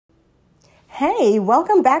Hey,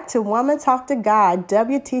 welcome back to Woman Talk to God,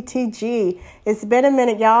 WTTG. It's been a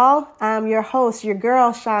minute, y'all. I'm your host, your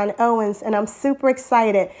girl, Sean Owens, and I'm super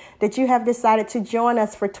excited that you have decided to join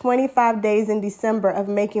us for 25 days in December of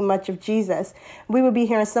Making Much of Jesus. We will be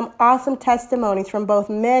hearing some awesome testimonies from both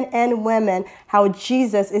men and women how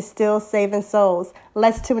Jesus is still saving souls.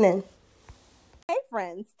 Let's tune in. Hey,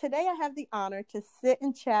 friends. Today I have the honor to sit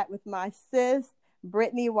and chat with my sis,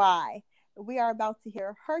 Brittany Y. We are about to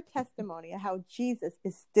hear her testimony of how Jesus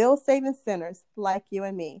is still saving sinners like you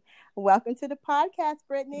and me. Welcome to the podcast,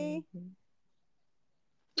 Brittany.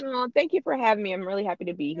 Oh, thank you for having me. I'm really happy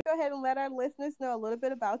to be here. Go ahead and let our listeners know a little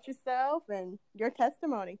bit about yourself and your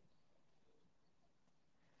testimony.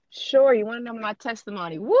 Sure, you want to know my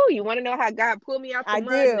testimony? Woo, you want to know how God pulled me out the I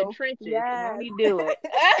mud and the do. trenches? Yes. Won't he do it?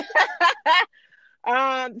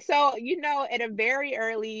 So at a very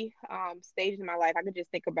early stage in my life, I could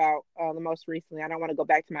just think about the most recently. I don't want to go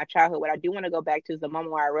back to my childhood. What I do want to go back to is the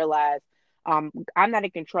moment where I realized I'm not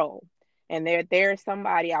in control, and there's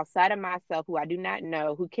somebody outside of myself who I do not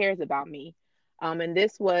know who cares about me. And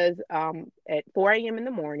this was at 4 a.m. in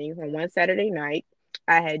the morning on one Saturday night.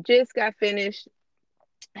 I had just got finished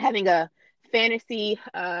having a fantasy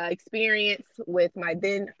experience with my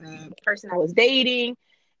then person I was dating,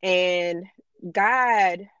 and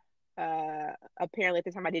God, apparently at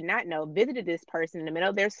the time I did not know, visited this person in the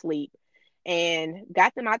middle of their sleep and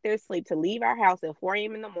got them out their sleep to leave our house at 4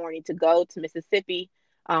 a.m. in the morning to go to Mississippi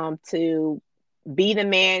to be the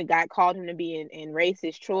man God called him to be and raise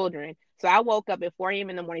his children. So I woke up at 4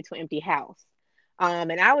 a.m. in the morning to an empty house.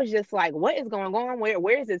 And I was just like, what is going on?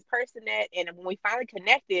 Where is this person at? And when we finally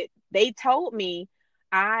connected, they told me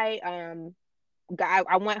I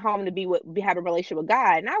I went home to have a relationship with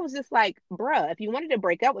God. And I was just like, bruh, if you wanted to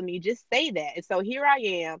break up with me, just say that. And so here I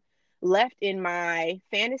am, left in my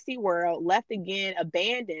fantasy world, left again,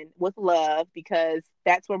 abandoned with love, because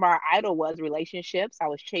that's where my idol was, relationships. I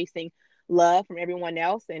was chasing love from everyone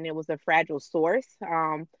else, and it was a fragile source.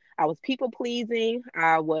 I was people pleasing.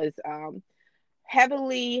 I was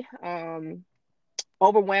heavily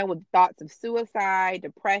overwhelmed with thoughts of suicide,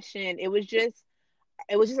 depression. It was just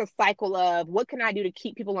a cycle of what can I do to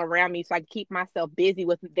keep people around me so I can keep myself busy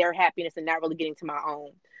with their happiness and not really getting to my own.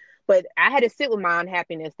 But I had to sit with my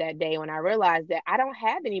unhappiness that day when I realized that I don't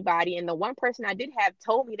have anybody. And the one person I did have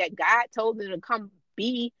told me that God told them to come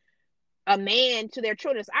be a man to their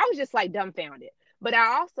children. So I was just like dumbfounded. But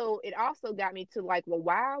it also got me to like, well,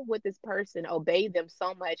 why would this person obey them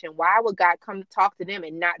so much? And why would God come to talk to them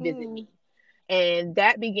and not visit me? And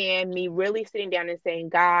that began me really sitting down and saying,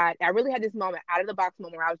 God, I really had this moment, out of the box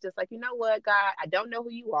moment, where I was just like, you know what, God, I don't know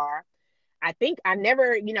who you are. I think I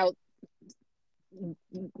never,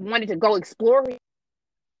 wanted to go explore. This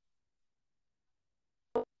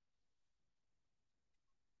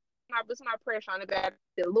is my prayer, Shauna, God,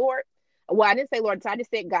 the Lord. Well, I didn't say Lord, so I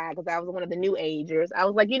just said God, because I was one of the new agers. I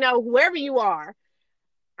was like, whoever you are,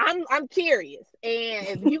 I'm curious. And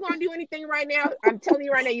if you're gonna do anything right now, I'm telling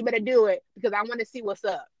you right now, you better do it, because I want to see what's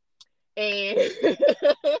up. And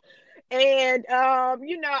I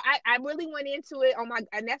really went into it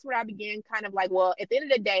and that's where I began kind of like, well, at the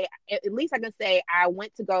end of the day, at least I can say I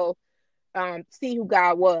went to go see who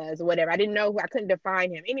God was or whatever. I didn't know who, I couldn't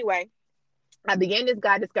define him. Anyway, I began this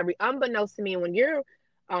God discovery unbeknownst to me. And when you're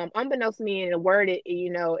unbeknownst to me in the word,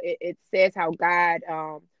 it says how God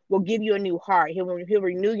will give you a new heart. He'll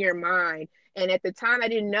renew your mind. And at the time, I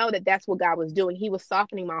didn't know that that's what God was doing. He was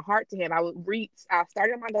softening my heart to him. I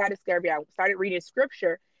started my God discovery. I started reading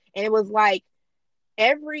scripture, and it was like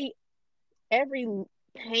every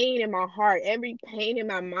pain in my heart, every pain in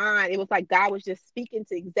my mind, it was like God was just speaking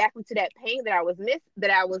to exactly to that pain that I was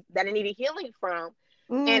that I needed healing from.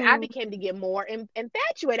 And I became to get more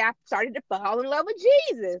infatuated. I started to fall in love with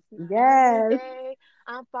Jesus. Yes. Today,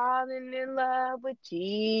 I'm falling in love with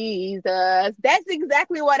Jesus. That's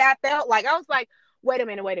exactly what I felt like. I was like, wait a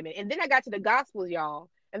minute. And then I got to the Gospels, y'all.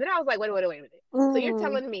 And then I was like, wait a minute. So you're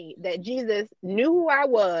telling me that Jesus knew who I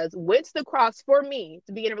was, went to the cross for me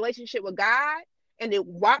to be in a relationship with God, and it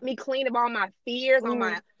wiped me clean of all my fears, all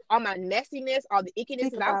my messiness, all the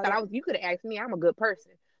ickiness. You could have asked me, I'm a good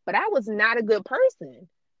person. But I was not a good person.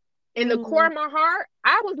 In the core of my heart,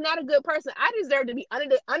 I was not a good person. I deserved to be under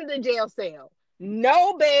the jail cell.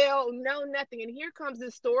 No bail, no nothing. And here comes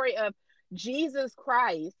this story of Jesus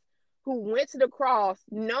Christ, who went to the cross,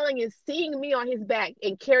 knowing and seeing me on his back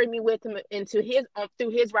and carried me with him into through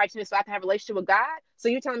his righteousness, so I can have a relationship with God. So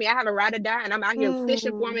you're telling me I have a right to die, and I'm out here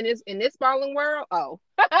fishing for him in this fallen world? Oh,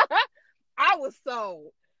 I was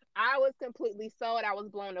sold. I was completely sold. I was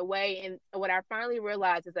blown away. And what I finally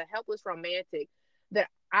realized as a helpless romantic, that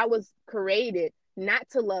I was created not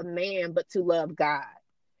to love man, but to love God.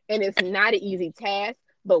 And it's not an easy task,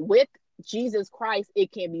 but with Jesus Christ,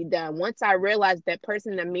 it can be done. Once I realized that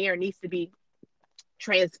person in the mirror needs to be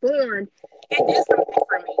transformed, it did something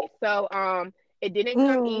for me. So it didn't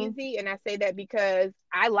come easy, and I say that because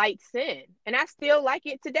I like sin, and I still like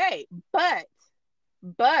it today. But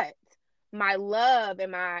my love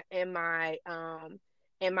and my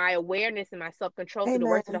awareness and my self-control through the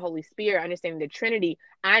works of the Holy Spirit, understanding the Trinity,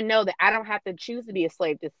 I know that I don't have to choose to be a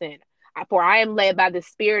slave to sin. For I am led by the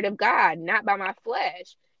Spirit of God, not by my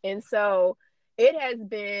flesh. And so it has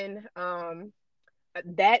been,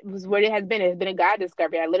 that was what it has been. It's been a God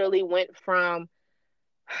discovery. I literally went from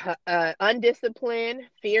undisciplined,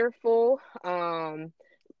 fearful,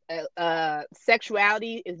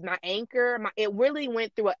 sexuality is my anchor. It really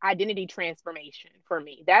went through an identity transformation for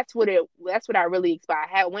me. That's what I really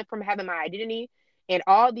experienced. I went from having my identity and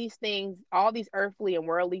all these things, all these earthly and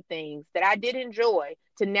worldly things that I did enjoy,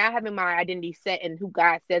 to now having my identity set in who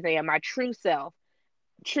God says I am, my true self,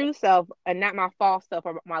 and not my false self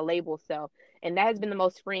or my label self. And that has been the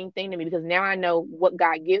most freeing thing to me, because now I know what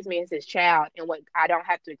God gives me as his child and what I don't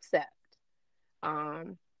have to accept.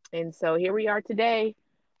 And so here we are today.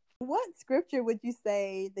 What scripture would you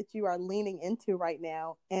say that you are leaning into right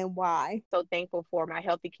now, and why? So thankful for my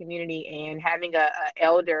healthy community and having an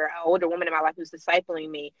older woman in my life who's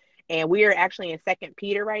discipling me. And we are actually in 2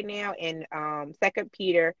 Peter right now, in 2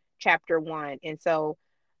 Peter chapter 1. And so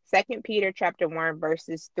 2 Peter chapter 1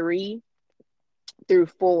 verses 3 through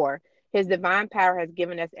 4. His divine power has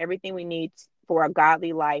given us everything we need for a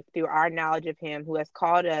godly life through our knowledge of him who has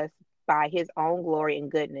called us by his own glory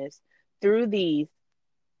and goodness. Through these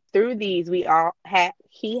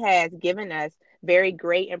he has given us very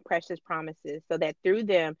great and precious promises, so that through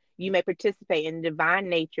them you may participate in the divine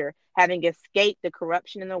nature, having escaped the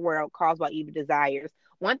corruption in the world caused by evil desires.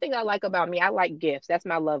 One thing I like about me, I like gifts. That's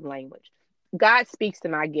my love language. God speaks to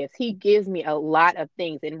my gifts. He gives me a lot of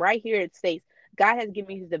things. And right here it states, God has given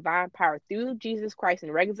me his divine power through Jesus Christ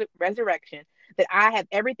and resurrection, that I have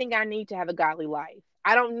everything I need to have a godly life.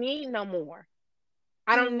 I don't need no more.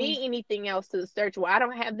 I don't need anything else to search. Well, I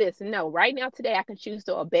don't have this. No, right now, today, I can choose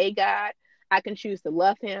to obey God. I can choose to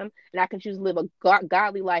love him, and I can choose to live a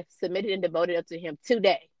godly life, submitted and devoted up to him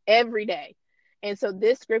today, every day. And so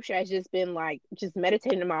this scripture has just been just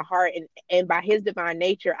meditating in my heart, and by his divine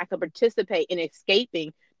nature, I can participate in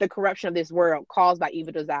escaping the corruption of this world caused by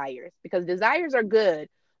evil desires, because desires are good,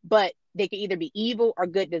 but they can either be evil or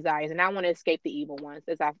good desires. And I want to escape the evil ones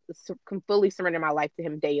as I fully surrender my life to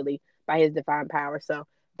him daily by his divine power. So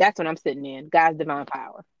that's what I'm sitting in, God's divine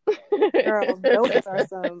power. Girl, those are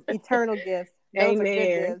some eternal gifts. Those Amen. are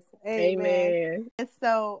good gifts. Amen. And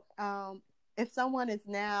so if someone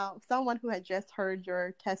who had just heard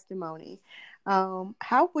your testimony,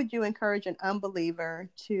 how would you encourage an unbeliever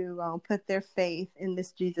to put their faith in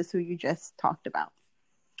this Jesus who you just talked about?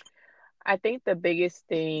 I think the biggest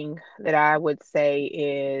thing that I would say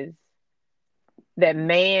is that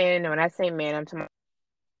man, when I say man, I'm talking about,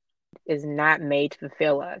 is not made to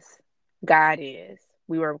fulfill us. God is.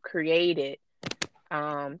 We were created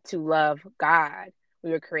to love God.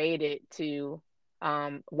 We were created to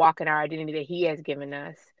walk in our identity that he has given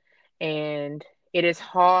us. And it is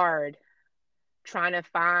hard trying to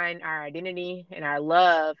find our identity and our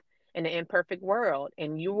love in an imperfect world.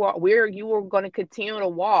 And you are going to continue to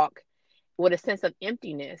walk with a sense of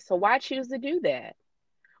emptiness. So why choose to do that?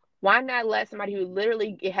 Why not let somebody who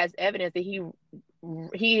literally has evidence that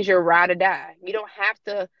he is your ride or die? You don't have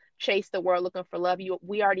to chase the world looking for love.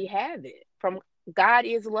 We already have it. From God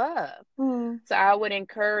is love. So I would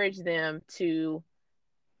encourage them to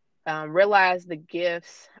realize the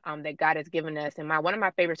gifts that God has given us. And one of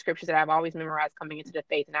my favorite scriptures that I've always memorized coming into the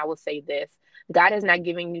faith, and I will say this: God has not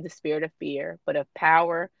given you the spirit of fear, but of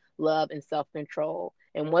power, love, and self-control.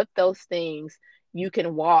 And with those things, you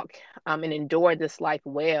can walk and endure this life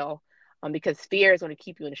well, because fear is going to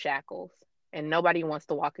keep you in shackles, and nobody wants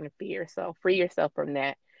to walk in fear. So free yourself from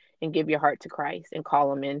that and give your heart to Christ and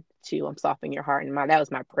call him in to soften your heart. And that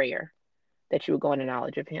was my prayer, that you would go in the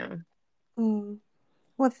knowledge of him.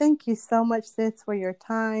 Well, thank you so much, sis, for your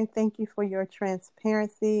time. Thank you for your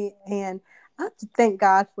transparency. And I have to thank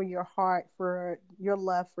God for your heart, for your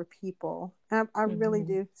love for people. I really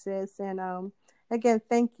do, sis. And again,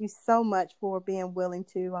 thank you so much for being willing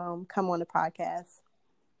to come on the podcast.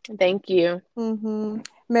 Thank you.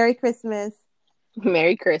 Merry Christmas.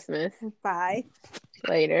 Merry Christmas. Bye.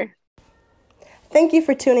 Later. Thank you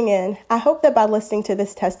for tuning in. I hope that by listening to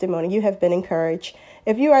this testimony, you have been encouraged.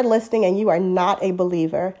 If you are listening and you are not a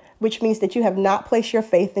believer, which means that you have not placed your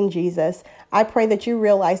faith in Jesus, I pray that you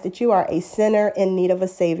realize that you are a sinner in need of a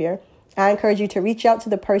Savior. I encourage you to reach out to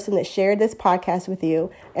the person that shared this podcast with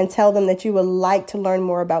you and tell them that you would like to learn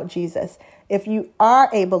more about Jesus. If you are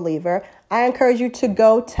a believer, I encourage you to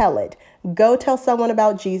go tell it. Go tell someone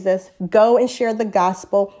about Jesus. Go and share the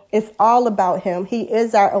gospel. It's all about him. He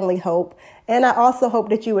is our only hope. And I also hope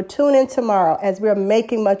that you would tune in tomorrow as we're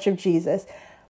making much of Jesus.